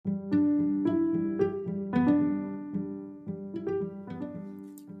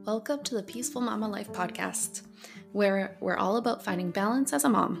Welcome to the Peaceful Mama Life podcast, where we're all about finding balance as a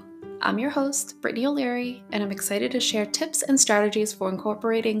mom. I'm your host, Brittany O'Leary, and I'm excited to share tips and strategies for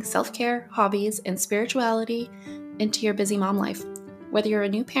incorporating self-care, hobbies, and spirituality into your busy mom life. Whether you're a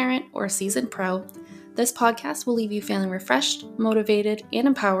new parent or a seasoned pro, this podcast will leave you feeling refreshed, motivated, and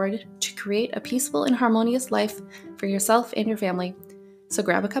empowered to create a peaceful and harmonious life for yourself and your family. So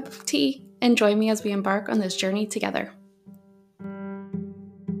grab a cup of tea and join me as we embark on this journey together.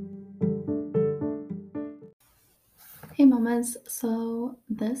 Hey mamas, so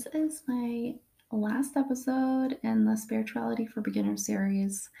this is my last episode in the Spirituality for Beginners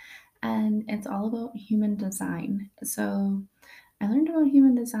series, and it's all about human design. So I learned about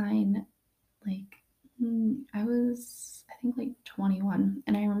human design I think 21,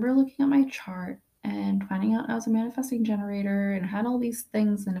 and I remember looking at my chart and finding out I was a manifesting generator and had all these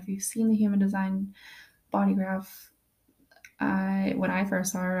things. And if you've seen the human design body graph, when I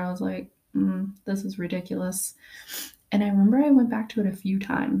first saw it, I was like, this is ridiculous. And I remember I went back to it a few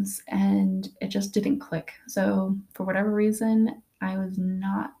times and it just didn't click. So for whatever reason, I was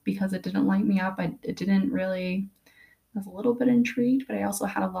not, because it didn't light me up. It didn't really, I was a little bit intrigued, but I also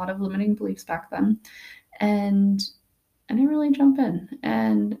had a lot of limiting beliefs back then. And I didn't really jump in,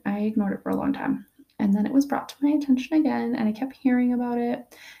 and I ignored it for a long time. And then it was brought to my attention again, and I kept hearing about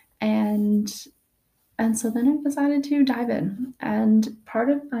it. And so then I decided to dive in. And part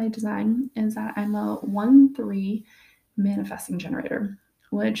of my design is that I'm a 1-3 manifesting generator,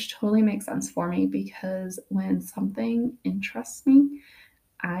 which totally makes sense for me because when something interests me,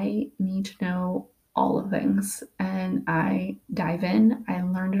 I need to know all the things, and I dive in. I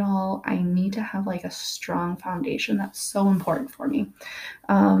learned it all. I need to have a strong foundation. That's so important for me.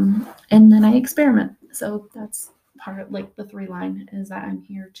 And then I experiment. So that's part of the 3 line is that I'm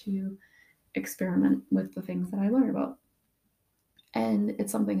here to experiment with the things that I learn about. And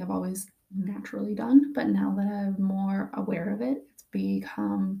it's something I've always naturally done, but now that I'm more aware of it, it's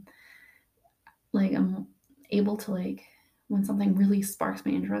become I'm able to when something really sparks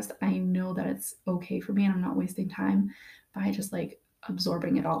my interest, I know that it's okay for me and I'm not wasting time by just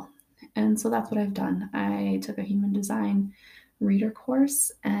absorbing it all. And so that's what I've done. I took a human design reader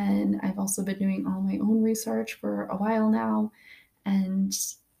course, and I've also been doing all my own research for a while now. And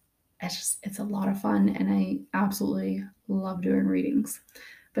it's a lot of fun, and I absolutely love doing readings.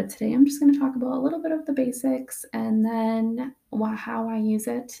 But today I'm just going to talk about a little bit of the basics and then how I use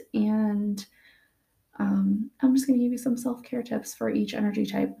it. And I'm just going to give you some self-care tips for each energy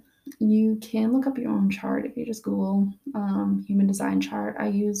type. You can look up your own chart if you just Google human design chart. I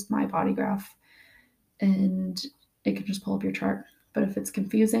use my body graph, and it can just pull up your chart. But if it's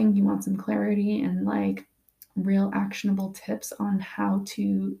confusing, you want some clarity and real actionable tips on how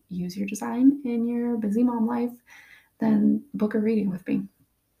to use your design in your busy mom life, then book a reading with me.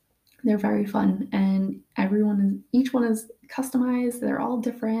 They're very fun, and each one is customized. They're all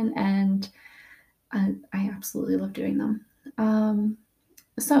different, and I absolutely love doing them.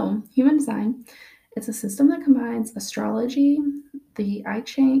 So human design, it's a system that combines astrology, the I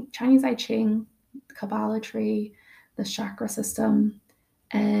Ching, Chinese I Ching, Kabbalah tree, the chakra system,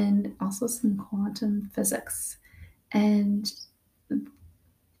 and also some quantum physics. And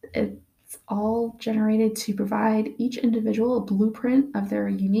it's all generated to provide each individual a blueprint of their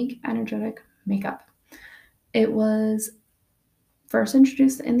unique energetic makeup. It was first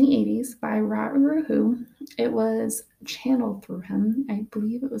introduced in the 80s by Ra Uru Hu. It was channeled through him. I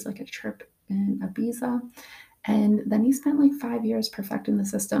believe it was a trip in Ibiza. And then he spent 5 years perfecting the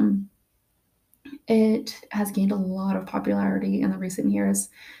system. It has gained a lot of popularity in the recent years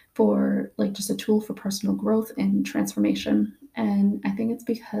for just a tool for personal growth and transformation. And I think it's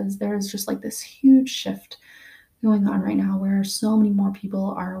because there's just this huge shift going on right now where so many more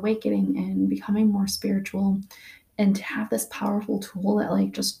people are awakening and becoming more spiritual. And to have this powerful tool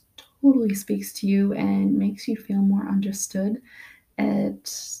that just totally speaks to you and makes you feel more understood, I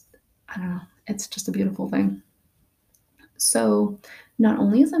don't know, it's just a beautiful thing. So not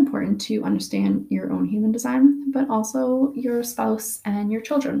only is it important to understand your own human design, but also your spouse and your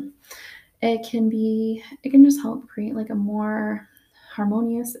children. It can just help create a more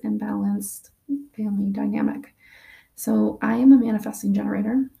harmonious and balanced family dynamic. So I am a manifesting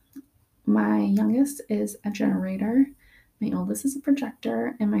generator. My youngest is a generator, my oldest is a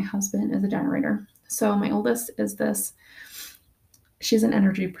projector, and my husband is a generator. So my oldest she's an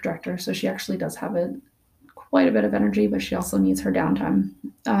energy projector, so she actually does have quite a bit of energy, but she also needs her downtime.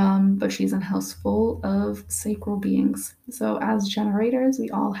 But she's in a house full of sacral beings. So as generators, we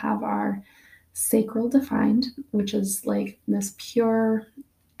all have our sacral defined, which is this pure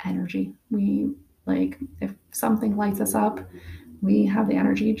energy. We if something lights us up, we have the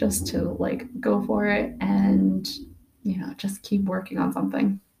energy just to like go for it and, just keep working on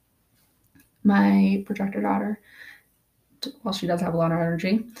something. My projector daughter, while she does have a lot of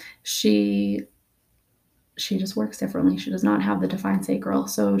energy, she just works differently. She does not have the defined sacral,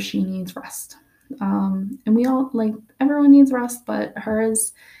 so she needs rest. And we all, like, everyone needs rest, but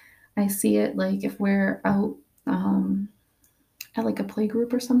hers, I see it like if we're out at like a play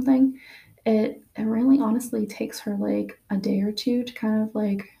group or something, it really honestly takes her like a day or two to kind of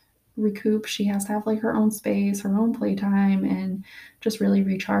like recoup. She has to have like her own space, her own playtime, and just really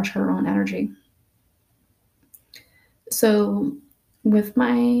recharge her own energy. So with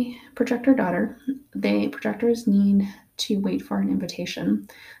my projector daughter, projectors need to wait for an invitation.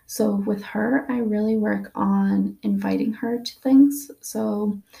 So with her, I really work on inviting her to things.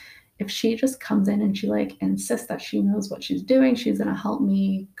 So if she just comes in and she like insists that she knows what she's doing, she's gonna help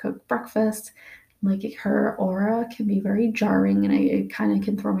me cook breakfast. Like her aura can be very jarring, and it kind of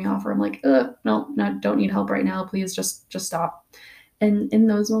can throw me off. Or I'm like, no, no, don't need help right now. Please, just stop. And in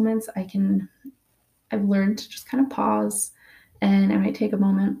those moments, I've learned to just kind of pause, and I might take a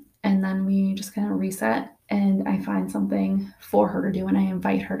moment, and then we just kind of reset, and I find something for her to do, and I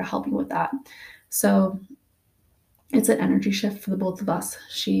invite her to help me with that. So it's an energy shift for the both of us.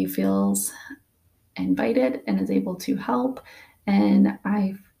 She feels invited and is able to help, and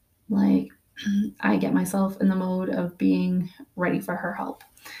like I get myself in the mode of being ready for her help.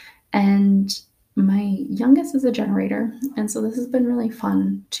 And my youngest is a generator, and so this has been really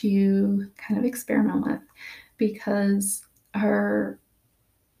fun to kind of experiment with, because her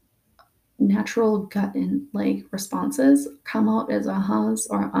natural gut and like responses come out as ahas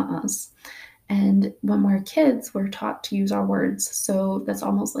or uh-uhs. And when we're kids, we're taught to use our words. So that's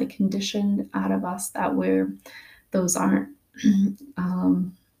almost like conditioned out of us that those aren't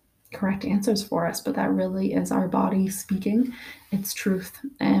um, correct answers for us, but that really is our body speaking its truth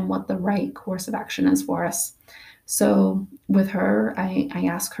and what the right course of action is for us. So with her, I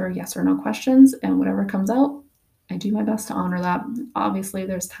ask her yes or no questions, and whatever comes out, I do my best to honor that. Obviously,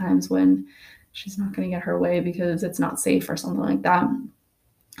 there's times when she's not going to get her way because it's not safe or something like that.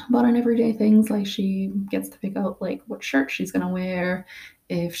 But on everyday things, like she gets to pick out like what shirt she's going to wear,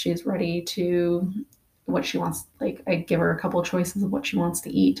 if she's ready to, what she wants. Like I give her a couple of choices of what she wants to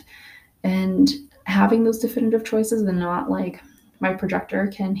eat, and having those definitive choices, and not like my projector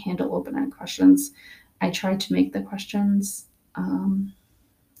can handle open-ended questions. I try to make the questions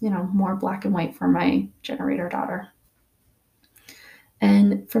more black and white for my generator daughter.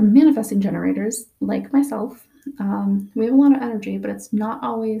 And for manifesting generators like myself, we have a lot of energy, but it's not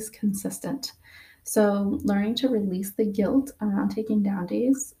always consistent. So, learning to release the guilt around taking down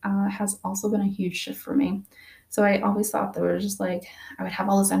days has also been a huge shift for me. So, I always thought that it was just like I would have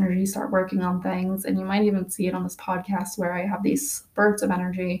all this energy, start working on things, and you might even see it on this podcast where I have these spurts of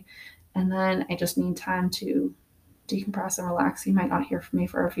energy, and then I just need time to decompress and relax. You might not hear from me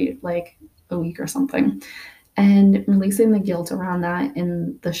for like a week or something, and releasing the guilt around that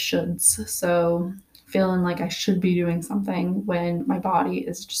and the shoulds. So feeling like I should be doing something when my body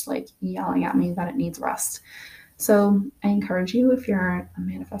is just like yelling at me that it needs rest. So I encourage you, if you're a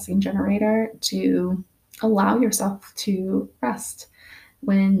manifesting generator, to allow yourself to rest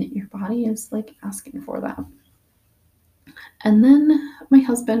when your body is like asking for that. And then my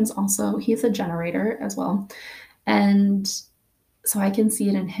husband's also, he's a generator as well. And so I can see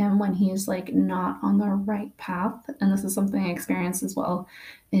it in him when he's like not on the right path. And this is something I experience as well,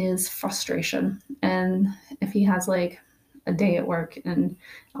 is frustration. And if he has like a day at work, and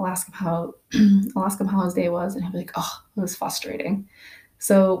I'll ask him how I'll ask him how his day was, and he'll be like, oh, it was frustrating.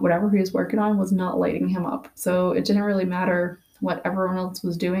 So whatever he was working on was not lighting him up. So it didn't really matter what everyone else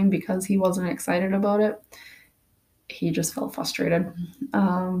was doing, because he wasn't excited about it. He just felt frustrated.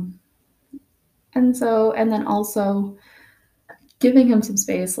 And then also giving him some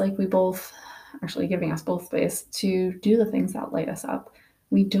space, like we both, actually giving us both space to do the things that light us up.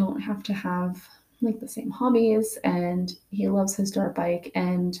 We don't have to have like the same hobbies, and he loves his dirt bike,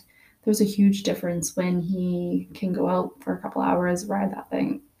 and there's a huge difference when he can go out for a couple hours, ride that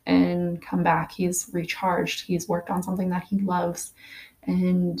thing, and come back. He's recharged, he's worked on something that he loves,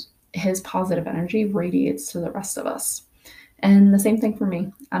 and his positive energy radiates to the rest of us. And the same thing for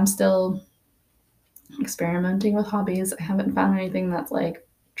me. I'm still experimenting with hobbies. I haven't found anything that's like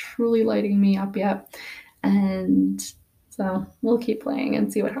truly lighting me up yet. And so we'll keep playing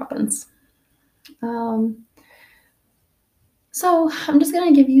and see what happens. Um, so I'm just going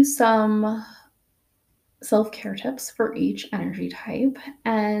to give you some self-care tips for each energy type.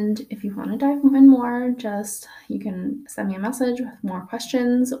 And if you want to dive in more, you can send me a message with more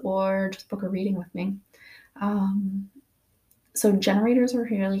questions, or just book a reading with me. Um, So generators are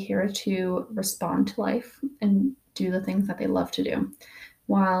really here to respond to life and do the things that they love to do,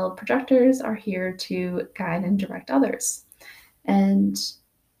 while projectors are here to guide and direct others. And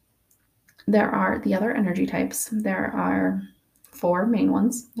there are the other energy types. There are four main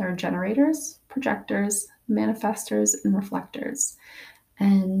ones. There are generators, projectors, manifestors, and reflectors.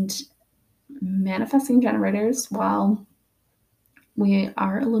 And manifesting generators, while we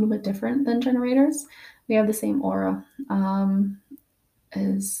are a little bit different than generators, we have the same aura,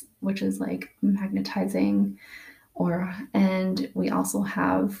 which is like magnetizing aura, and we also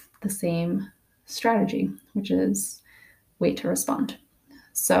have the same strategy, which is wait to respond.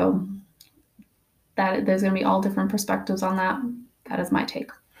 So that there's going to be all different perspectives on that. That is my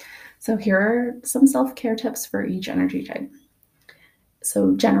take. So here are some self-care tips for each energy type.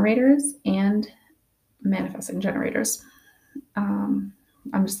 So generators and manifesting generators.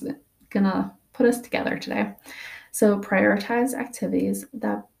 I'm just gonna put us together today. So prioritize activities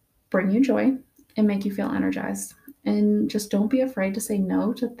that bring you joy and make you feel energized. And just don't be afraid to say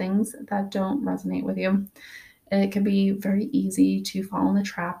no to things that don't resonate with you. It can be very easy to fall in the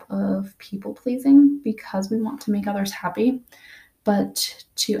trap of people pleasing because we want to make others happy, but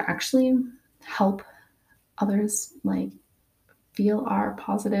to actually help others like feel our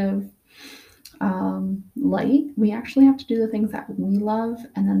positive light, we actually have to do the things that we love,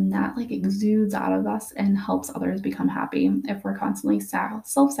 and then that like exudes out of us and helps others become happy. If we're constantly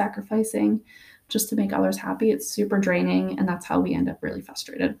self-sacrificing just to make others happy, it's super draining, and that's how we end up really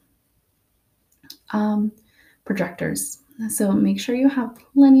frustrated. um, Projectors. So make sure you have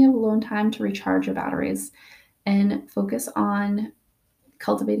plenty of alone time to recharge your batteries and focus on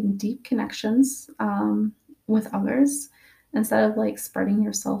cultivating deep connections with others instead of like spreading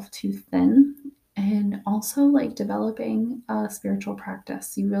yourself too thin. And also like developing a spiritual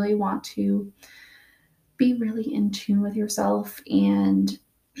practice. You really want to be really in tune with yourself and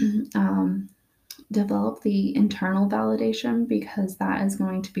um, develop the internal validation, because that is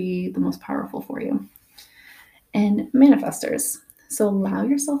going to be the most powerful for you. And manifestors. So allow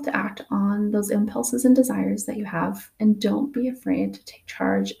yourself to act on those impulses and desires that you have, and don't be afraid to take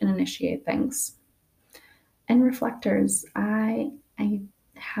charge and initiate things. And reflectors, I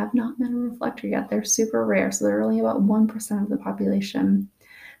have not met a reflector yet. They're super rare, so they're only about 1% of the population.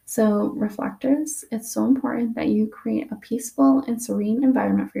 So reflectors, it's so important that you create a peaceful and serene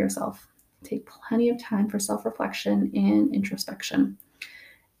environment for yourself. Take plenty of time for self-reflection and introspection.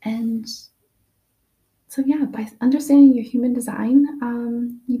 And so yeah, by understanding your human design,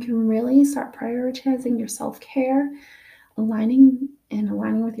 you can really start prioritizing your self-care, aligning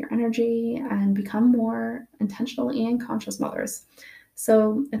with your energy, and become more intentional and conscious mothers.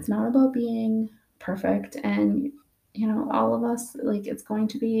 So it's not about being perfect, and all of us, like, it's going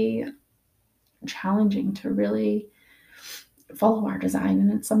to be challenging to really follow our design,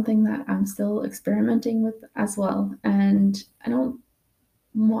 and it's something that I'm still experimenting with as well. And I don't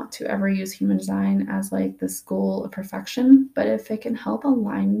want to ever use human design as like this goal of perfection, but if it can help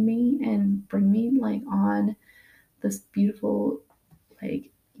align me and bring me like on this beautiful,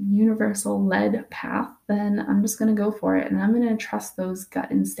 like, universal led path, then I'm just going to go for it, and I'm going to trust those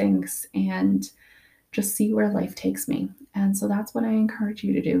gut instincts and just see where life takes me. And so that's what I encourage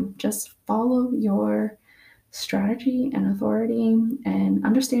you to do. Just follow your strategy and authority and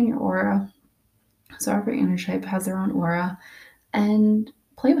understand your aura. So every energy type has their own aura, and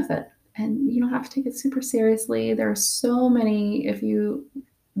play with it. And you don't have to take it super seriously. There are so many, if you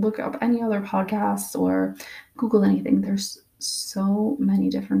look up any other podcasts or Google anything, there's so many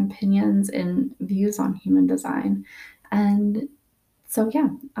different opinions and views on human design. And so, yeah.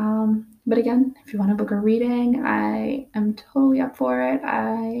 But again, if you want to book a reading, I am totally up for it.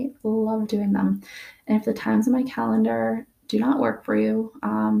 I love doing them. And if the times in my calendar do not work for you,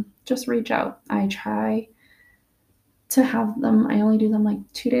 just reach out. I try to have them. I only do them like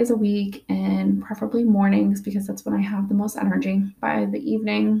 2 days a week, and preferably mornings, because that's when I have the most energy. By the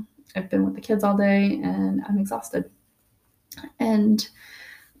evening, I've been with the kids all day and I'm exhausted. And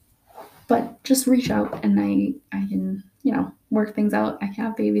but just reach out, and I can, work things out. I can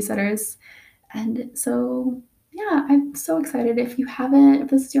have babysitters. And so yeah, I'm so excited. If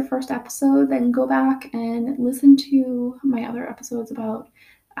this is your first episode, then go back and listen to my other episodes about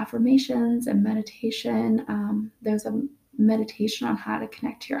affirmations and meditation. There's a meditation on how to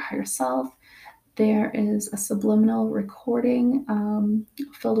connect to your higher self. There is a subliminal recording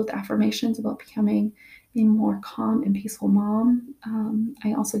filled with affirmations about becoming a more calm and peaceful mom.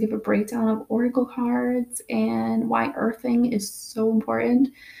 I also give a breakdown of oracle cards and why earthing is so important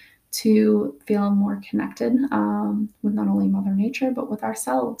to feel more connected with not only Mother Nature, but with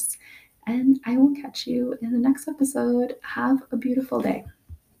ourselves. And I will catch you in the next episode. Have a beautiful day.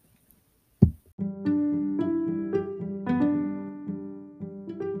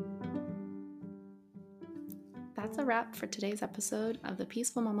 That's a wrap for today's episode of the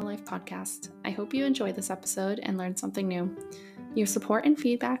Peaceful Mama Life podcast. I hope you enjoyed this episode and learned something new. Your support and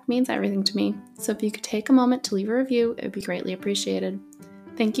feedback means everything to me, so if you could take a moment to leave a review, it would be greatly appreciated.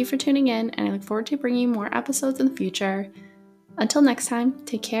 Thank you for tuning in, and I look forward to bringing you more episodes in the future. Until next time,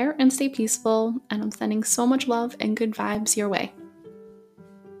 take care and stay peaceful, and I'm sending so much love and good vibes your way.